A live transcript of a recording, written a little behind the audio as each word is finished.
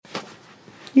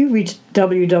You reached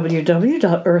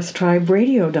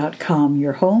www.earthtriberadio.com,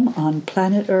 your home on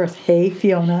planet Earth. Hey,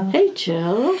 Fiona. Hey,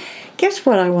 Jill. Guess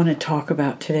what I want to talk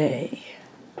about today?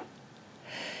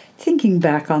 Thinking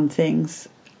back on things.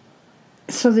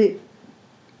 So the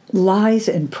lies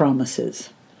and promises.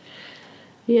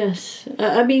 Yes.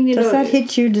 I mean, Does that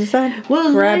hit you? Does that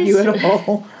grab you at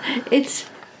all? It's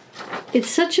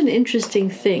such an interesting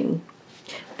thing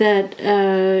that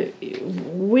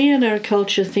we in our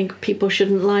culture think people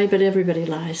shouldn't lie, but everybody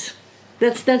lies.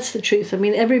 That's the truth. I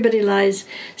mean, everybody lies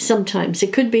sometimes.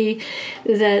 It could be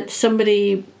that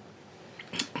somebody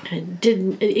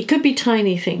didn't. It could be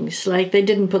tiny things like they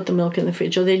didn't put the milk in the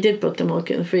fridge, or they did put the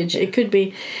milk in the fridge. It could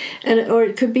be, or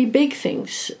it could be big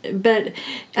things. But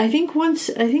I think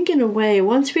in a way,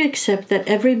 once we accept that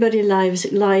everybody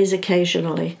lies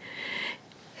occasionally.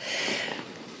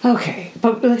 Okay,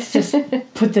 but let's just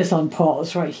put this on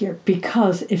pause right here,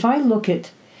 because if I look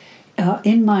at,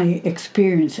 in my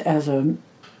experience as a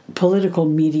political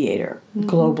mediator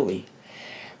globally,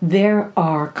 there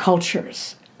are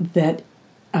cultures that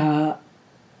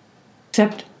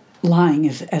accept lying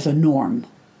as a norm,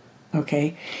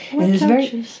 okay? What and it's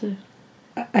cultures?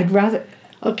 I'd rather...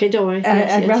 Okay, don't worry.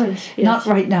 I'd rather not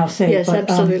right now say yes, it. Yes,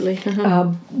 absolutely.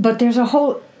 But there's a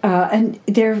whole... and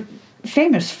they're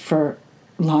famous for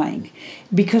lying,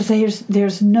 because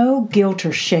there's no guilt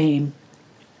or shame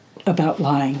about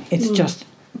lying. It's just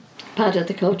part of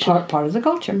the culture. Part of the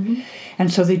culture.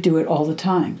 And so they do it all the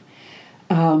time.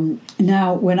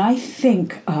 Now, when I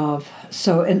think of...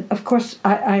 and of course,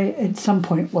 I at some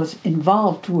point was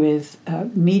involved with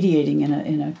mediating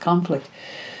in a conflict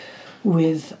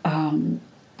with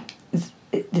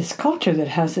this culture that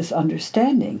has this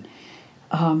understanding.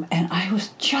 And I was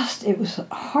it was the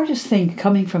hardest thing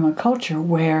coming from a culture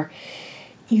where,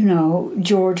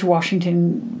 George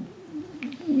Washington,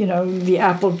 the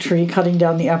apple tree, cutting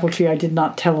down the apple tree, I did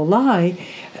not tell a lie.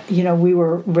 We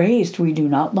were raised, we do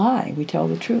not lie. We tell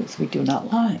the truth. We do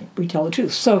not lie. We tell the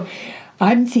truth. So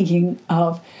I'm thinking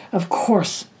of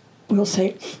course, we'll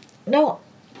say, no,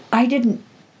 I didn't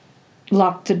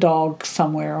lock the dog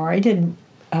somewhere, or I didn't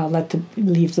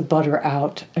leave the butter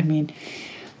out. I mean,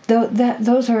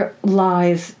 those are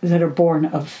lies that are born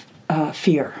of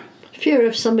fear. Fear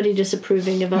of somebody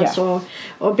disapproving of us, or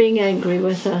being angry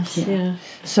with us. Yeah.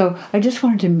 So I just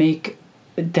wanted to make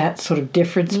that sort of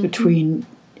difference between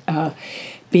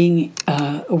being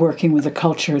working with a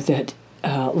culture that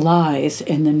lies,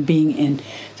 and then being in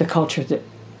the culture that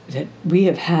we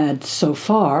have had so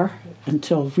far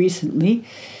until recently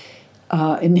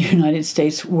in the United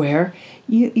States, where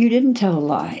you didn't tell a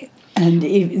lie, and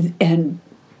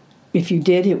if you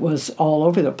did, it was all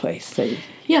over the place.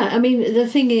 Yeah, I mean, the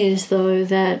thing is, though,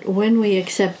 that when we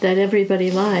accept that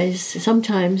everybody lies,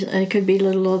 sometimes it could be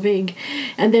little or big,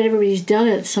 and that everybody's done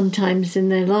it sometimes in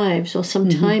their lives, or some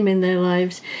time in their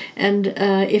lives, and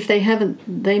if they haven't,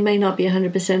 they may not be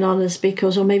 100% honest,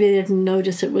 or maybe they didn't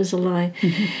notice it was a lie.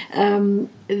 Then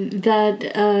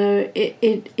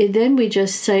we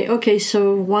just say, okay,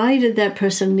 so why did that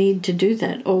person need to do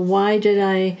that, or why did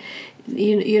I...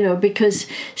 because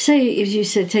say, as you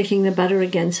said, taking the butter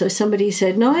again, so somebody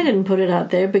said, no, I didn't put it out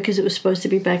there because it was supposed to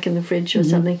be back in the fridge or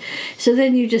something. So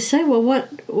then you just say, well, what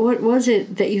was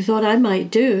it that you thought I might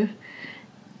do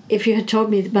if you had told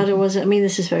me the butter wasn't... I mean,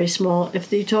 this is very small.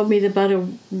 If you told me the butter,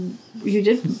 you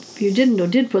didn't or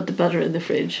did put the butter in the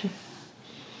fridge.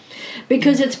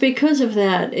 Because it's because of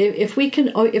that. If we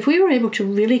were able to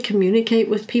really communicate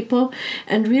with people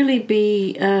and really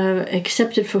be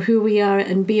accepted for who we are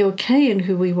and be okay in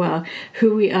who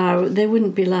we are, there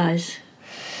wouldn't be lies.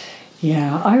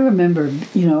 Yeah, I remember,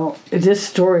 this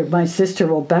story. My sister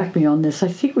will back me on this. I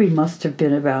think we must have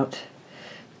been about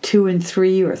 2 and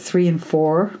 3 or 3 and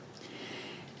 4.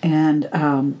 And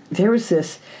there was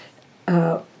this,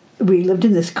 we lived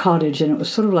in this cottage, and it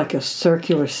was sort of like a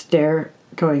circular stair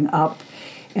going up,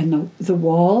 and the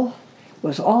wall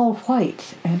was all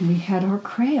white, and we had our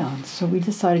crayons, so we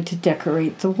decided to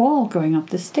decorate the wall going up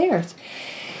the stairs.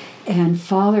 And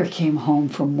Father came home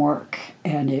from work,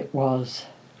 and it was,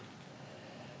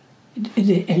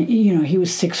 he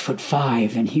was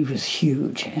 6'5", and he was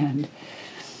huge, and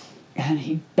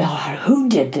he bellowed out, "Who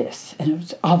did this?" And it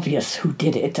was obvious who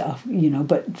did it,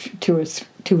 but to a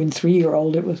 2 and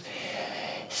 3-year-old, it was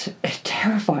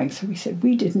terrifying. So we said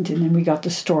we didn't, and then we got the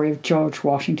story of George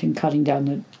Washington cutting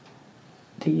down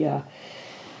the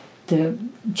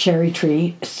cherry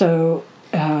tree. So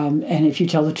and if you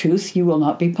tell the truth, you will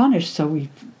not be punished. So we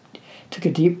took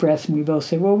a deep breath, and we both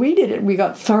said, well, we did it. We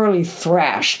got thoroughly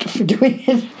thrashed for doing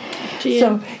it.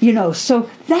 So, so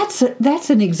that's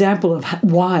an example of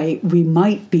why we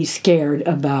might be scared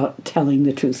about telling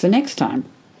the truth the next time.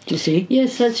 Do you see?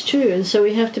 Yes, that's true. And so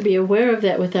we have to be aware of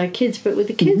that with our kids. But with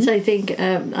the kids, I think,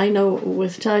 I know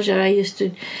with Taja, I used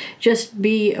to just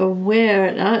be aware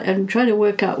and try to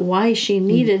work out why she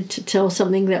needed to tell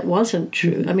something that wasn't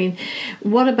true. I mean,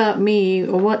 what about me,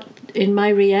 or what in my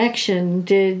reaction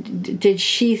did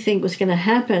she think was going to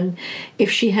happen if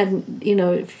she hadn't,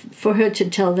 for her to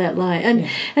tell that lie? And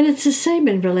it's the same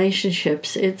in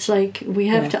relationships. It's like we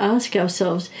have to ask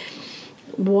ourselves,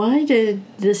 why did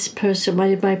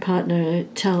my partner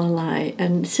tell a lie?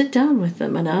 And sit down with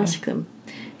them and ask them.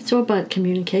 It's all about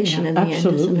communication in the end,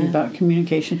 isn't it? Absolutely, about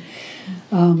communication.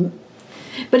 But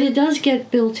it does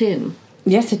get built in.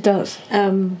 Yes, it does.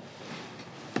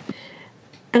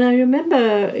 And I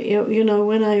remember,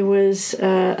 when I was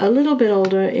a little bit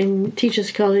older in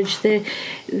Teachers College,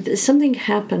 something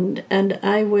happened, and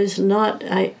I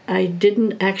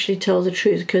didn't actually tell the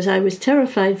truth because I was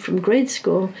terrified from grade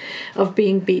school of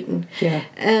being beaten. Yeah.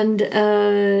 And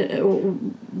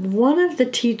one of the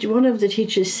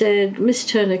teachers said, Miss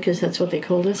Turner, because that's what they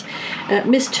called us,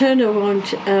 Miss Turner won't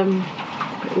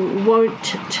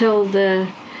tell the...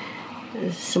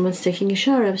 Someone's taking a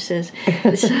shower upstairs.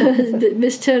 So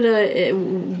Miss Turner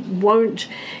won't,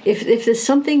 if there's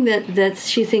something that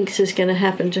she thinks is going to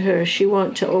happen to her, she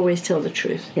won't to always tell the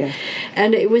truth. Yeah.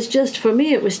 And it was just, for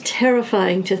me, it was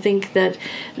terrifying to think that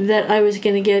I was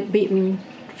going to get beaten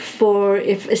for,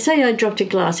 say I dropped a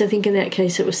glass. I think in that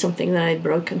case it was something that I had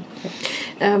broken.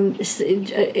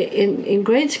 In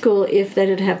grade school, if that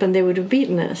had happened, they would have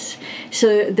beaten us. So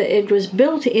it was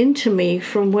built into me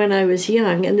from when I was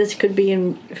young, and this could be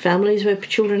in families where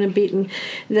children are beaten,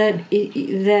 that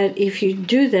if you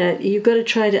do that, you've got to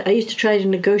try to... I used to try to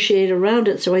negotiate around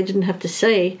it so I didn't have to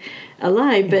say a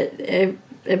lie, but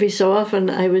every so often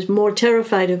I was more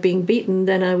terrified of being beaten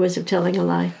than I was of telling a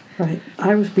lie. Right.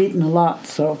 I was beaten a lot,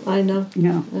 so... I know.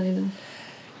 Yeah. I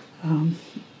know.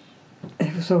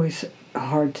 It was always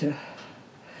hard to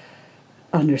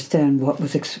understand what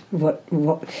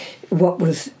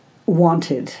was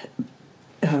wanted,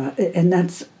 and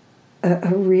that's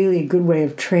a really good way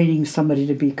of training somebody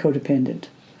to be codependent.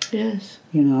 Yes.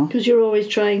 Because you're always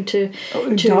trying to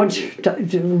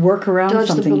work around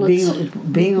something, being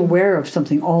Mm-hmm. aware of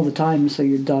something all the time, so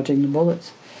you're dodging the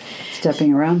bullets,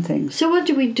 stepping around things. So what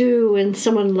do we do when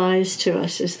someone lies to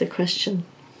us is the question.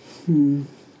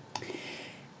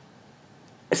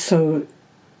 So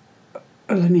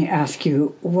let me ask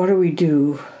you, what do we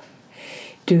do?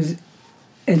 And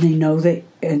they know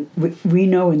and we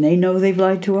know and they know they've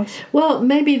lied to us? Well,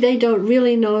 maybe they don't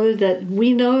really know that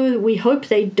we know. We hope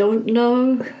they don't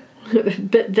know,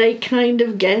 but they kind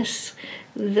of guess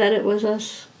that it was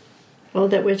us or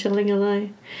that we're telling a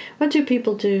lie. What do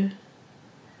people do?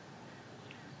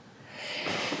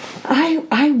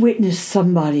 I witnessed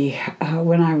somebody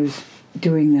when I was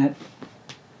doing that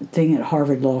thing at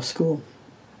Harvard Law School,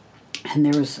 and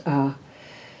there was a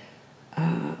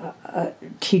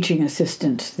teaching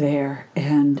assistant there,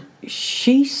 and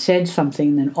she said something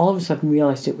and then all of a sudden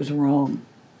realized it was wrong.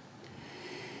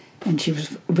 And she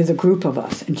was with a group of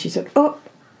us, and she said, "Oh,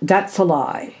 that's a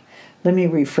lie. Let me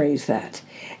rephrase that."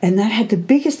 And that had the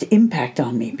biggest impact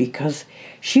on me because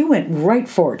she went right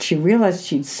for it. She realized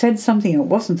she'd said something and it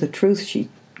wasn't the truth. She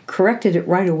corrected it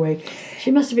right away.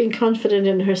 She must have been confident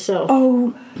in herself.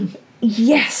 Oh,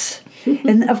 yes.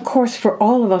 And of course, for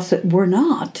all of us that were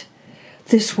not,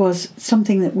 this was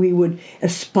something that we would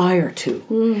aspire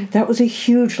to. That was a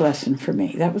huge lesson for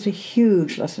me.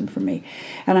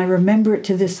 And I remember it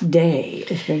to this day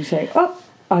as being saying, "Oh,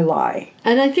 I lie."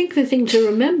 And I think the thing to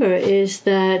remember is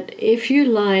that if you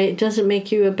lie, it doesn't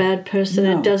make you a bad person.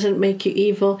 No. It doesn't make you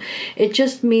evil. It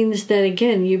just means that,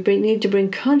 again, you need to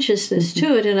bring consciousness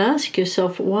to it and ask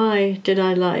yourself, why did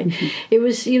I lie? It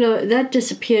was, that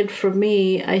disappeared for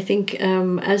me, I think,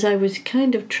 as I was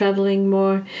kind of traveling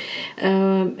more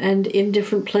and in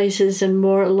different places and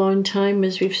more alone time,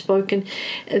 as we've spoken,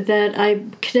 that I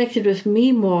connected with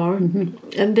me more.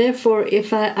 And therefore,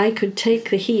 if I could take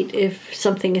the heat if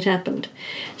something had happened.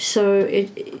 So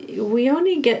we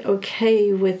only get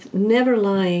okay with never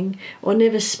lying or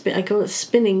never I call it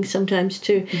spinning sometimes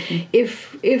too,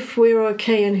 if we're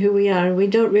okay in who we are and we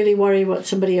don't really worry what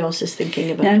somebody else is thinking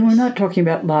about And us. we're not talking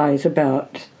about lies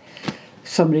about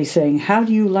somebody saying, "How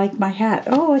do you like my hat?"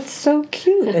 "Oh, it's so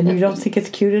cute." And you don't think it's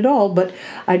cute at all, but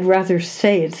I'd rather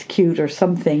say it's cute or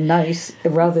something nice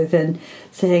rather than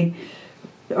saying,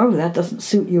 "Oh, that doesn't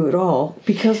suit you at all,"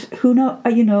 because who knows?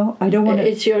 I don't want to.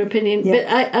 It's your opinion,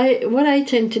 Yeah. but what I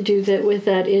tend to do with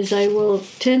that is I will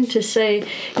tend to say,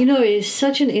 it's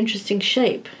such an interesting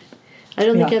shape. I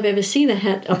don't think Yeah. I've ever seen a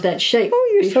hat of that shape. Oh,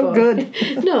 you're so before.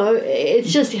 good. No,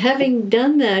 it's just having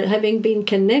done that, having been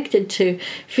connected to,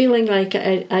 feeling like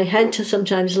I had to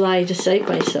sometimes lie to save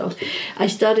myself. I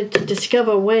started to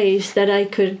discover ways that I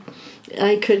could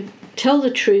tell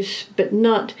the truth, but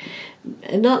not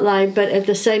lie, but at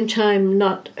the same time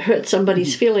not hurt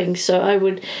somebody's feelings. So I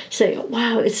would say,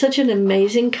 wow, it's such an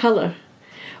amazing color.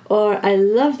 Or I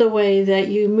love the way that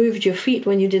you moved your feet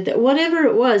when you did that. Whatever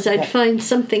it was, I'd find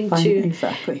something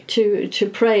Exactly. to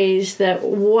praise that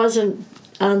wasn't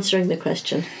answering the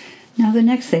question. Now the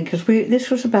next thing, because this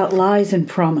was about lies and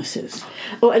promises.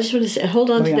 Oh, I just want to say, hold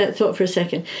on to yeah. that thought for a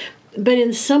second. But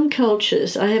in some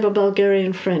cultures, I have a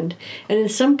Bulgarian friend, and in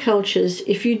some cultures,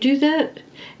 if you do that,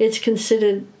 it's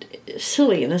considered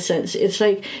silly in a sense. It's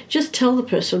like, just tell the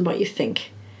person what you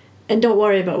think, and don't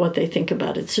worry about what they think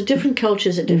about it. So different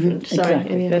cultures are different. Mm-hmm. Sorry.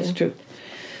 Exactly. That's true.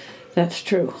 That's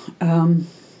true.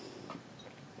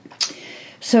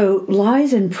 So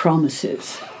lies and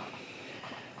promises.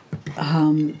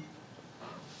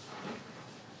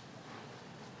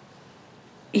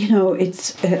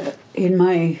 It's in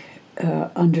my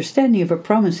understanding of a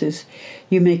promise is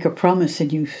you make a promise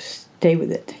and you stay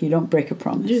with it. You don't break a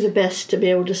promise. Do the best to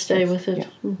be able to stay with it.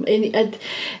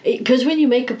 Because when you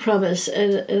make a promise,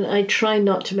 and I try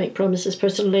not to make promises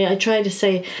personally, I try to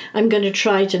say, I'm going to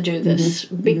try to do this.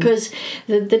 Mm-hmm. Because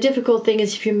the difficult thing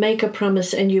is if you make a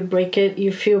promise and you break it,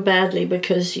 you feel badly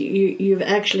because you've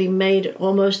actually made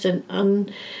almost an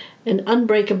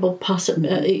unbreakable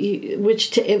possibility,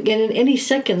 which again in any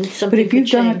second something. But if you've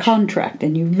could change. done a contract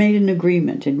and you've made an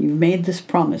agreement and you've made this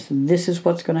promise and this is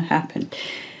what's going to happen,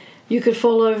 you could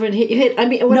fall over and hit. I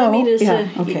mean, what I mean is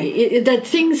that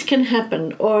things can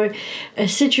happen or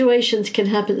situations can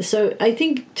happen. So I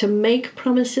think to make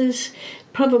promises,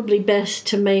 probably best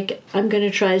to make. I'm going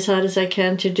to try as hard as I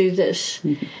can to do this,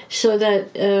 so that.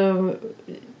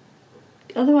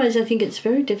 Otherwise, I think it's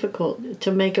very difficult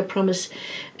to make a promise,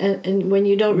 and when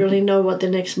you don't really know what the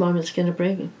next moment's going to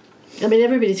bring. I mean,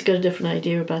 everybody's got a different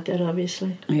idea about that,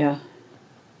 obviously. Yeah.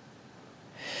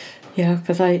 Yeah,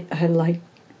 because I like,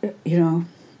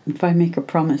 if I make a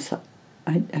promise,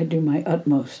 I do my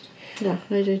utmost. Yeah,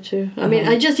 I do too. I mean,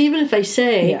 I just, even if I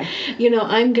say,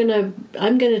 I'm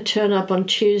gonna turn up on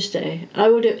Tuesday, I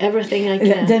will do everything I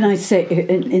can. Then I say,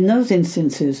 in those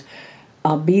instances,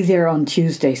 I'll be there on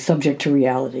Tuesday, subject to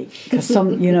reality, because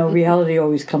reality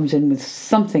always comes in with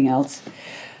something else.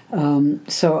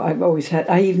 So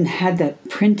I even had that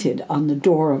printed on the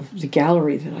door of the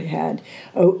gallery that I had,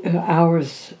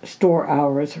 store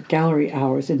hours or gallery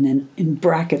hours, and then in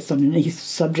brackets underneath,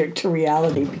 subject to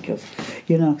reality, because,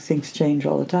 things change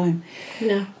all the time.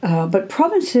 Yeah. But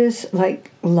promises,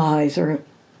 like lies, are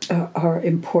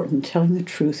important. Telling the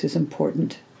truth is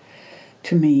important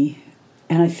to me.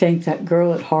 And I thank that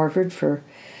girl at Harvard for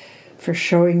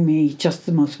showing me just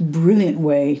the most brilliant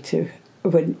way to,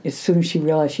 as soon as she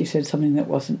realized she said something that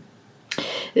wasn't true.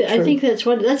 I think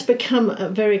that's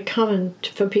become very common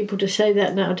for people to say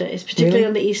that nowadays, particularly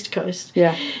on the East Coast.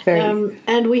 Yeah, very.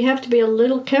 And we have to be a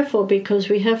little careful because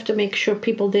we have to make sure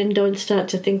people then don't start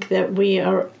to think that we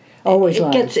are. Always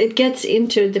lying. It gets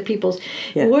into the people's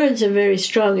words are very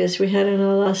strong, as we had in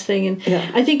our last thing, and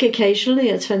I think occasionally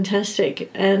it's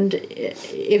fantastic. And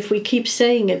if we keep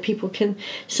saying it, people can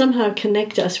somehow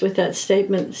connect us with that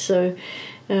statement. So,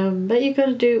 but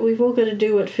we've all got to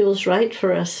do what feels right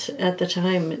for us at the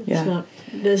time. It's not.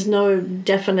 There's no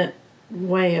definite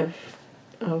way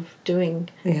of doing.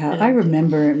 Yeah, I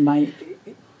remember in my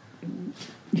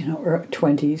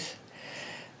 20s.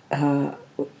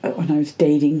 When I was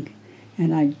dating,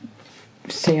 and I'd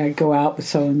say I'd go out with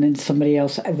someone, and then somebody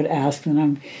else I would ask, and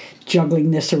I'm juggling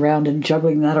this around and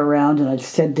juggling that around, and I'd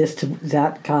said this to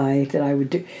that guy that I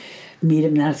would meet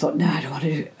him, and I thought, no, I don't want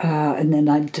to do and then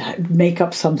I'd make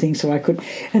up something so I could,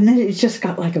 and then it just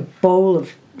got like a ball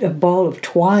of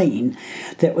twine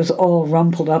that was all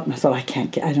rumpled up, and I thought, I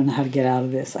don't know how to get out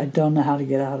of this. I don't know how to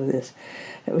get out of this.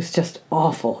 It was just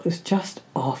awful. It was just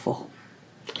awful.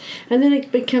 And then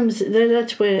it becomes,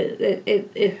 that's where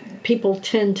people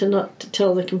tend to not to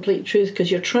tell the complete truth because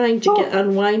you're trying to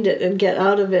unwind it and get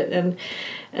out of it. And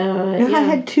I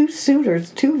had two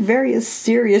very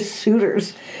serious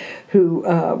suitors who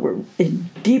were in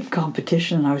deep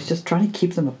competition, and I was just trying to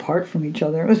keep them apart from each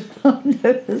other.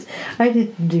 I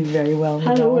didn't do very well.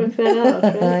 How to work that out?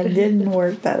 Right? I didn't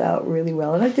work that out really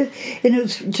well, and and it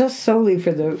was just solely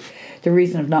for the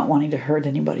reason of not wanting to hurt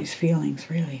anybody's feelings,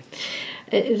 really.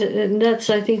 And that's,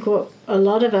 I think, what a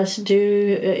lot of us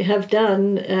have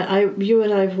done. You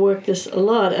and I have worked this a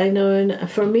lot, I know, and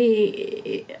for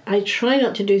me, I try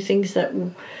not to do things that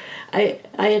I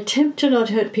attempt to not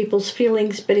hurt people's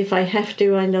feelings, but if I have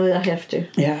to, I know I have to.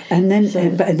 Yeah, and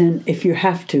then if you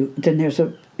have to, then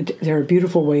there are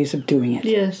beautiful ways of doing it.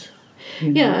 Yes.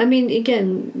 You know? Yeah, I mean,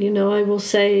 again, I will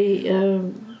say,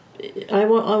 I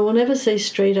will never say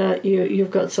straight out,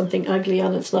 you've got something ugly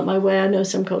on. It's not my way. I know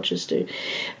some cultures do.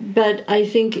 But I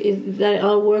think that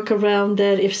I'll work around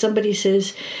that. If somebody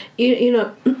says,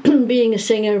 being a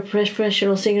singer, a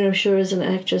professional singer, I'm sure as an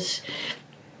actress,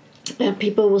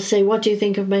 people will say, what do you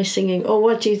think of my singing? Or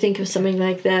what do you think of something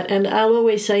like that? And I'll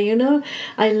always say,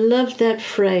 I love that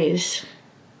phrase.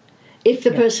 If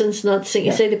the person's not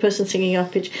singing, say the person's singing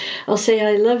off pitch, I'll say,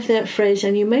 I love that phrase,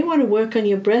 and you may want to work on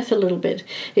your breath a little bit.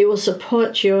 It will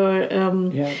support your,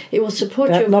 it will support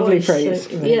that your lovely voice.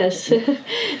 Phrase. Yes.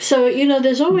 So,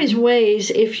 there's always ways,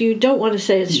 if you don't want to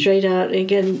say it straight out,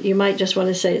 again, you might just want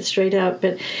to say it straight out,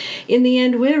 but in the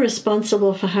end, we're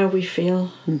responsible for how we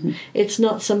feel. Mm-hmm. It's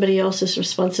not somebody else's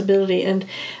responsibility, and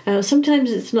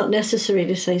sometimes it's not necessary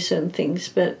to say certain things,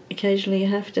 but occasionally you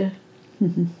have to.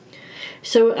 Mm-hmm.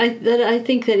 So I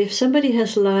think that if somebody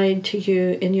has lied to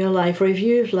you in your life, or if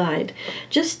you've lied,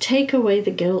 just take away the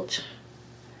guilt.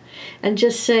 And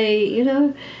just say,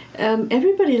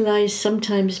 everybody lies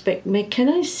sometimes, but can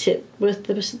I sit with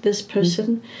this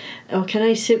person? Or can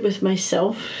I sit with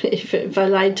myself, if I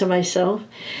lied to myself?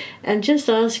 And just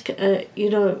ask,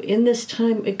 in this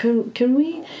time, can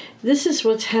we, this is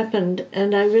what's happened,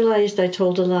 and I realized I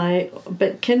told a lie,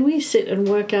 but can we sit and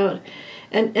work out?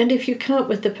 And if you can't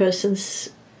with the person,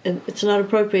 it's not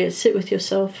appropriate, sit with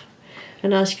yourself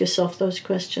and ask yourself those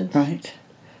questions. Right.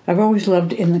 I've always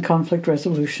loved in the conflict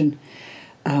resolution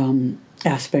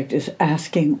aspect is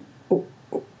asking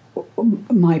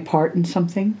my part in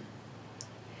something.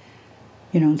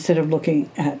 Instead of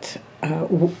looking at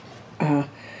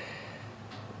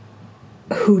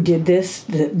who did this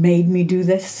that made me do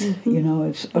this. Mm-hmm.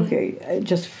 It's okay.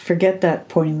 Just forget that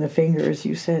pointing the finger, as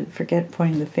you said. Forget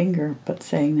pointing the finger, but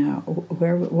saying now,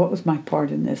 what was my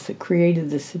part in this that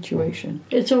created this situation?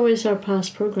 It's always our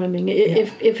past programming.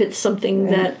 If it's something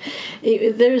that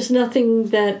there's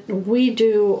nothing that we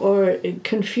do or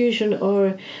confusion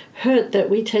or hurt that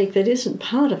we take that isn't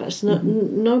part of us.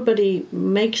 Nobody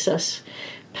makes us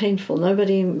painful.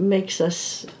 Nobody makes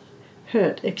us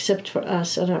hurt except for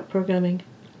us and our programming.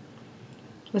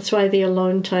 That's why the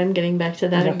alone time, getting back to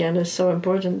that again, is so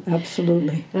important.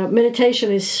 Absolutely.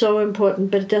 Meditation is so important,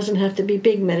 but it doesn't have to be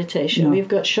big meditation. No. We've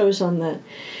got shows on that.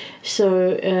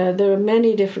 So there are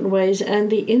many different ways, and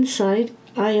the Insight,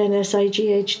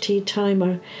 INSIGHT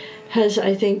timer, has,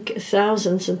 I think,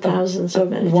 thousands and thousands of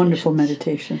meditations. Wonderful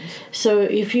meditations. So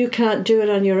if you can't do it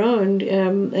on your own,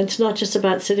 it's not just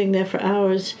about sitting there for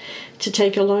hours to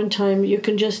take alone time. You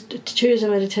can just choose a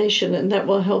meditation, and that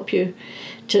will help you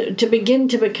to begin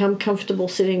to become comfortable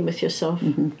sitting with yourself.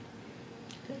 Mm-hmm.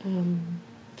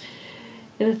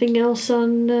 Anything else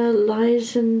on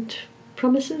lies and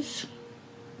promises?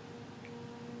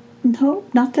 No,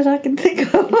 not that I can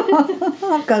think of.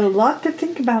 I've got a lot to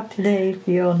think about today,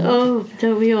 Fiona. Oh,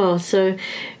 don't we all? So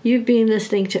you've been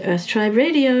listening to Earth Tribe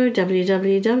Radio,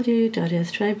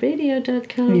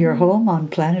 www.earthtriberadio.com. Your home on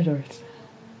planet Earth.